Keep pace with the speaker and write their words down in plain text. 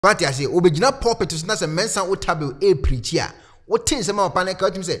But I say, Obejina pulpit to say mensah otabile a preacher. What things am I panic?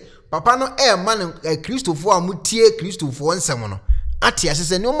 Him say, Papa no man a Christopher mutie Christopher and someone. Ati I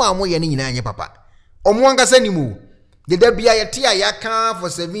say no more yani na papa. Omwanga se ni mu. The debia ya tia ya kan for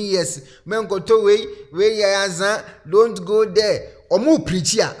 7 years. Men go to we ya azan don't go there. Omu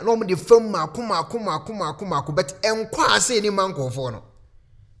preacher no mo de fam akuma but enkwa ase ni man ko for no.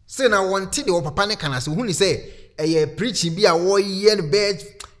 Say na wanti de papa ne kana se hu ni say preaching bi a wo ye ne bed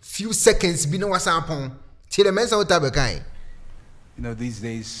few seconds bi no wasapon. Ti the mensah otabile kan. You know, these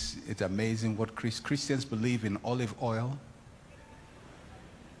days it's amazing what Christians believe in olive oil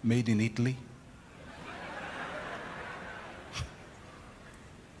made in Italy.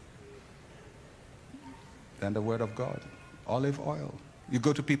 Than the word of God. Olive oil. You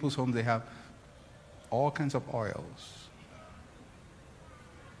go to people's homes, they have all kinds of oils.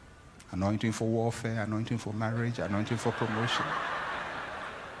 Anointing for warfare, anointing for marriage, anointing for promotion.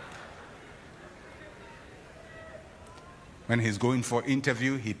 When he's going for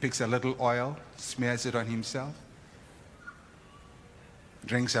interview, he picks a little oil, smears it on himself,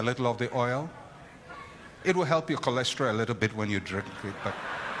 drinks a little of the oil. It will help your cholesterol a little bit when you drink it, but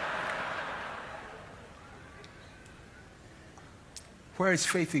where is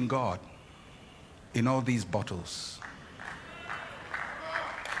faith in God in all these bottles?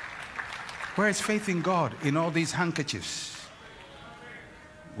 Where is faith in God in all these handkerchiefs?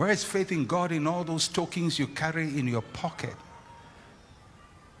 Where is faith in God in all those tokens you carry in your pocket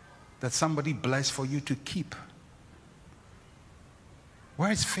that somebody blessed for you to keep? Where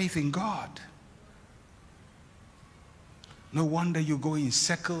is faith in God? No wonder you go in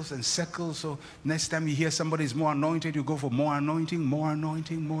circles and circles. So next time you hear somebody is more anointed, you go for more anointing, more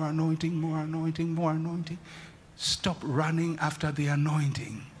anointing, more anointing, more anointing, more anointing. Stop running after the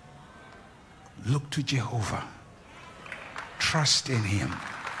anointing. Look to Jehovah. Trust in him.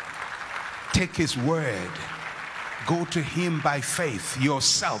 Take his word. Go to him by faith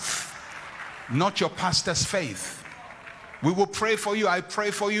yourself, not your pastor's faith. We will pray for you. I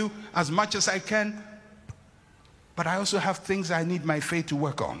pray for you as much as I can. But I also have things I need my faith to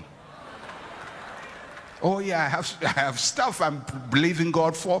work on. Oh yeah, I have stuff I'm believing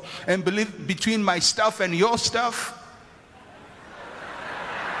God for, and believe between my stuff and your stuff,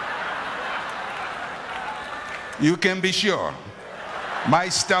 you can be sure my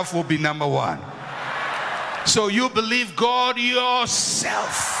stuff will be number one. So you believe God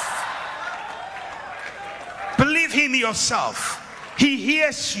yourself. Believe him yourself. He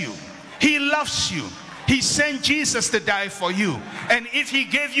hears you. He loves you. He sent Jesus to die for you. And if he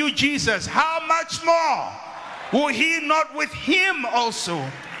gave you Jesus, how much more will he not with him also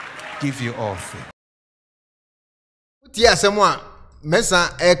give you all things? Tia semwa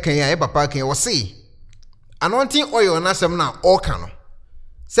mensah eken papa ken wo say anointing oil na sem na oka no.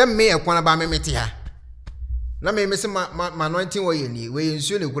 Sem me ekwana ba me mete ha. Na me se ma anointing oil ni we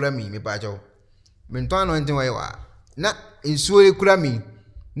nsuo le kura mi pa jaw. Me nto anointing oil wa. Na nsuo le kura mi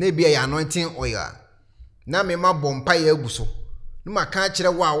na bia ya anointing oil. Na me ma bompa ya aguso. No ma ka kire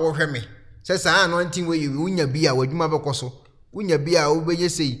wa wo hwe me. Se sa anointing oil wunya bia wadwuma bekoso. Wunya bia wo beye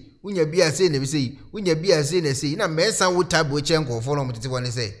sei. Wunya bia sei na be sei. Wunya bia sei na sei. Na mensah otabile che nkofo no mtete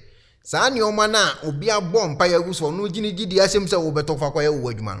woni sei. Sa ne oma na obi abom pa ya guso no gini gidi asem se wo betofa kwa ya wo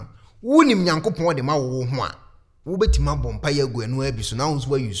adwuma no wonim nyankopon de ma wo ho a wo betima bom pa ya gu anu abi so na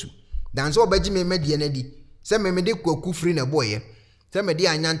wonso ayusu dan so obaji me medie na di se me de kwaku free na boye se me de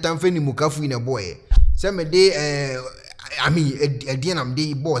anyantam fani mukafu na boye se me de ami edie nam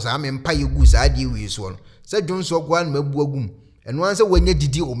de boss a me mpa ya gu sa de wi so no se dwonso kwa na mabu agum enu an se wanya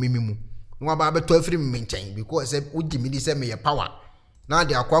didi omimi mu no aba beto afiri me nchen because se ugimi di se me ye power. Now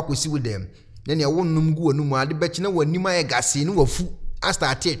they are quite with them. Then you won't know go no more. The bet you know when you my gassy no fu I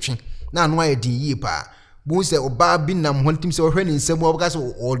start teaching. Now no I didn't ye pa. Boon say oba bin nam hunting so when in some gas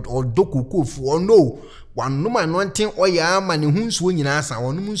or doku kufu or no. One no man wanting or ya man who's winning answer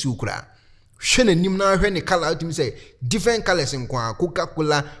or no musukra. Shene nim na when the color to say different colors in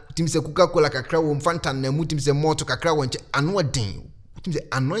Coca-Cola, Tim say Coca-Cola kakra won Fanta na mutim say more to kakra won and what thing. Tim say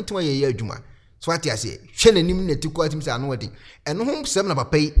anointing why ye juma. So what I say, Shannon nim ne to quite himself anointing. And home 7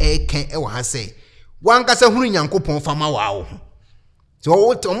 papa can ever say. One cassa hurry yanko pon fama wow. So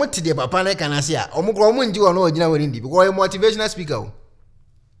what to the papa can I say? Omogromun do no original in the motivational speaker.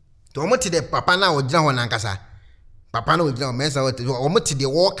 To omo to the papa now or John Ancasa. Papa no original mensah or omo to the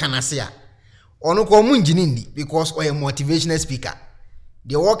war can I say? Or no common jinindi because or a motivational speaker.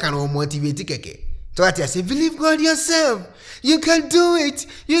 The war can motivate keke. So I say, believe God yourself. You can do it.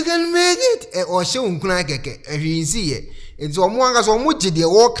 You can make it. Or show unkuna keke. You see it. It's so much as much the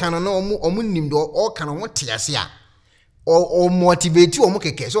all can no nim do all can what tia. or motivate you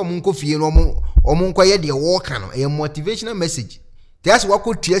keke so omunko fie no omunko ye de wo ka no a motivational message that's what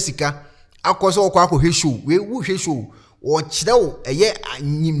could tiasika akoso okwa show we wu show o kire wo eye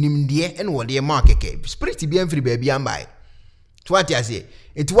nimdie ene wo de ma keke spirit bi amfiri ba bi ambai to what you say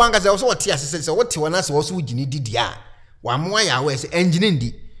it wanga say so what tiase say what wona say wo so gini didi a wa mo ya we say engine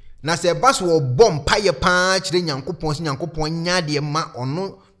ndi na say bas wo bom paye pa kire nyankopon nya de ma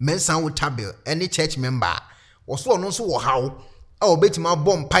ono mensah otabile any church member oso ono so wo hawo a obetima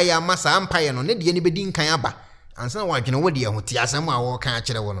bom paye amasa ampaye no ne de ni bedi nkan aba ansa wa dwene wo de ho ti asem a wo kan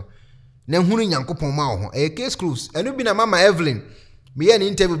kire wo no na hunu nyankopon ma wo ho e case close enu bi na mama Evelyn me ye ni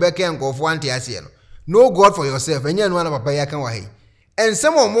interview be kan nkofo ante ase no no God for yourself enya no na papa ya kan wa he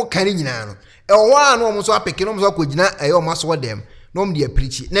ensem o mo kan nyina no e wo a no mo so apeke no mo so akogina e o maso dem no mo de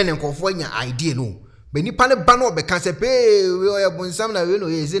preach ne nkofo anya idea no be nipa ne ba no obeka se pe we o yebonsam na we no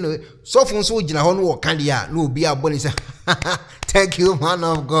ye no so fun so gina ho no wo kan dia no obi aboni se thank you man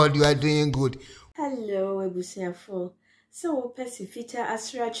of God, you are doing good. Hello ebusiafo. So pesifita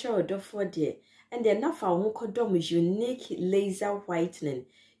asracha odofo de and then na fa ho kodom unique laser whitening.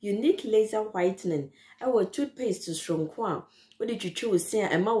 Unique laser whitening. Our toothpaste stronko a wo de twitwi wo sin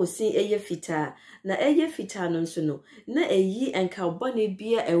a ma wo sin eye fita na eye fita no nso no na eyi enka bone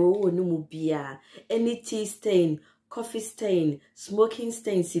bia ewo wo no mu bia any tea stain, coffee stain, smoking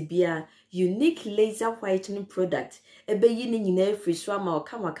stain sibia unique laser whitening product ebe yi ni nyina free so ama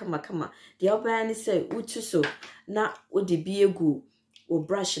kama de oba ni say utu so na wo de bi egu o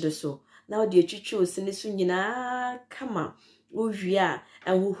brush do so na wo de twitwi wo sin so nyina kama wo hwia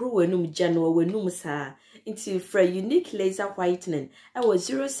enhohoro wanum gya no wanum saa into for unique laser whitening I was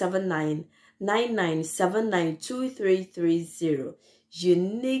 07999792330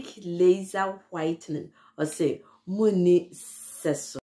 unique laser whitening or say muni seso.